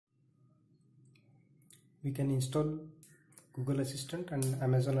we can install Google Assistant and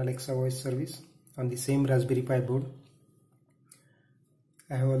Amazon Alexa voice service on the same Raspberry Pi board.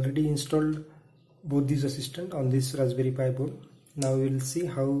 I have already installed both these assistants on this Raspberry Pi board. Now we will see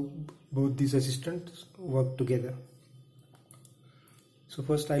how both these assistants work together. So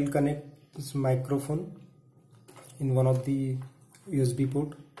first I will connect this microphone in one of the USB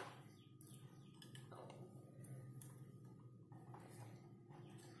port.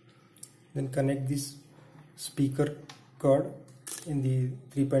 Then connect this speaker cord in the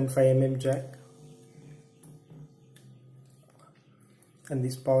 3.5 mm jack and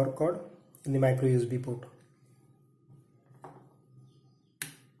this power cord in the micro USB port.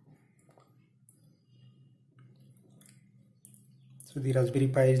 So the Raspberry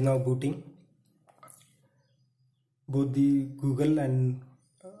Pi is now booting. Both the Google and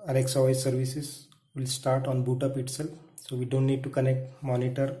Alexa voice services will start on boot up itself. So we don't need to connect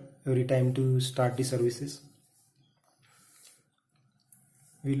monitor every time to start the services.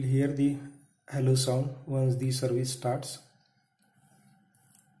 We'll hear the hello sound once the service starts.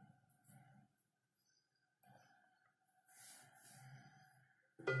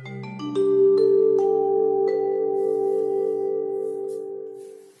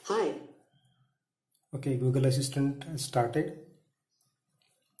 Hi. Okay, Google Assistant has started.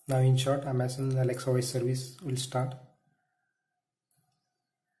 Now in short, Amazon Alexa voice service will start.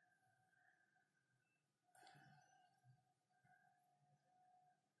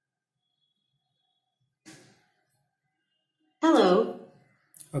 Hello.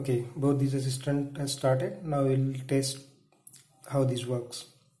 Okay, both these assistant has started. Now we'll test how this works.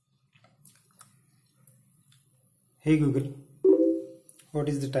 Hey Google, what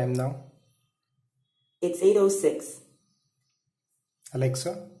is the time now? It's 8:06.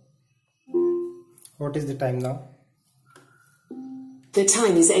 Alexa, what is the time now? The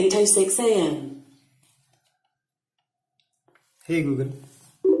time is 8:06 a.m. Hey Google,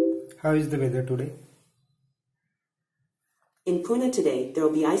 how is the weather today? In Pune today, there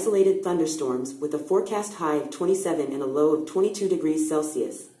will be isolated thunderstorms with a forecast high of 27 and a low of 22 degrees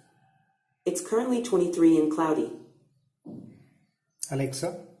Celsius. It's currently 23 and cloudy.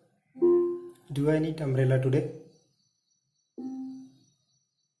 Alexa, do I need umbrella today?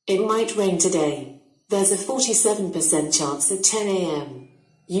 It might rain today. There's a 47% chance at 10 a.m.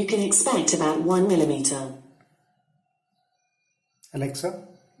 You can expect about 1 millimeter. Alexa,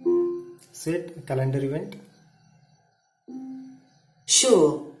 set a calendar event.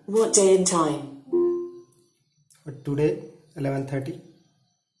 Sure. What day and time? For today, 11:30.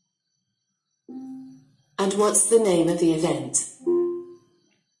 And what's the name of the event?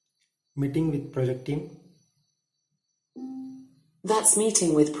 Meeting with project team. That's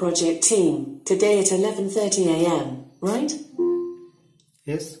meeting with project team today at 11:30 a.m., right?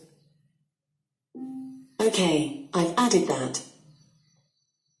 Yes. Okay, I've added that.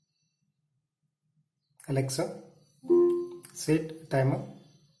 Alexa, set timer.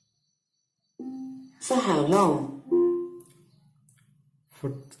 For how long?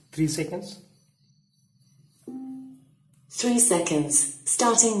 For 3 seconds. 3 seconds,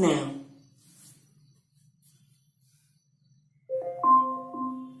 starting now.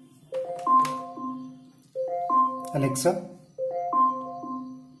 Alexa,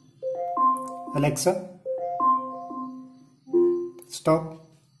 Alexa, stop.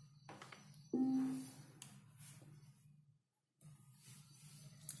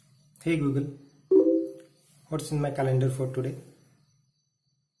 Hey Google, what's in my calendar for today?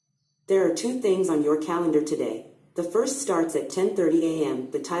 There are 2 things on your calendar today. The first starts at 10:30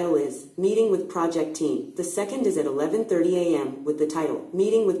 a.m. The title is Meeting with Project Team. The second is at 11:30 a.m. with the title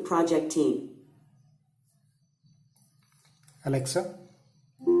Meeting with Project Team. Alexa,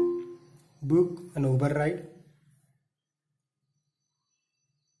 book an Uber ride.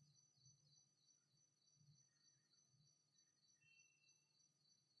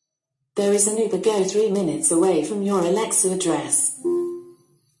 There is an Uber Go 3 minutes away from your Alexa address.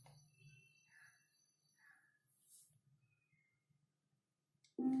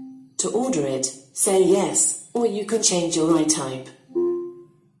 To order it, say yes, or you can change your ride type.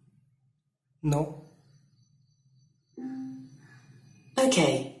 No.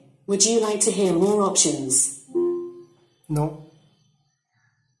 Okay, would you like to hear more options? No.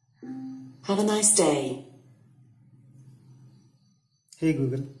 Have a nice day. Hey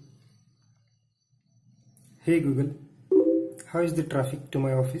Google. Hey Google, how is the traffic to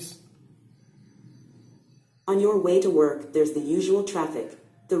my office? On your way to work, there's the usual traffic.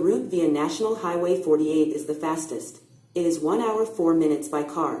 The route via National Highway 48 is the fastest. It is 1 hour 4 minutes by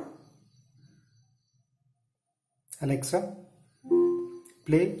car. Alexa,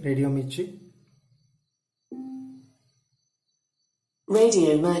 play Radio Mirchi.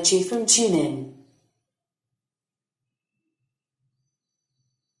 Radio Mirchi from TuneIn.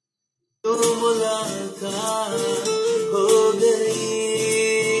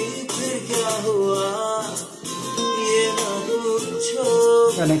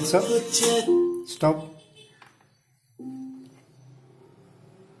 Alexa, stop.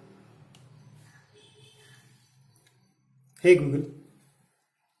 Hey Google.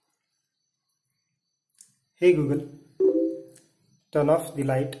 Hey Google, turn off the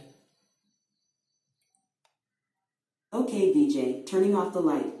light. Okay, VJ, turning off the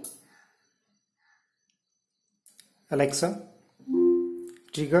light. Alexa,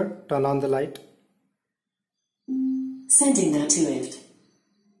 trigger, turn on the light. Sending that to it.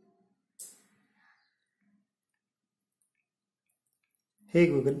 Hey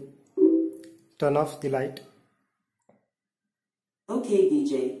Google, turn off the light. Okay,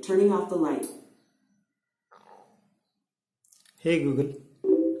 VJ, turning off the light. Hey Google,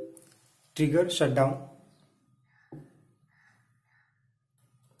 trigger shutdown.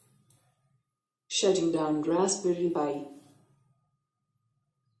 Shutting down Raspberry Pi.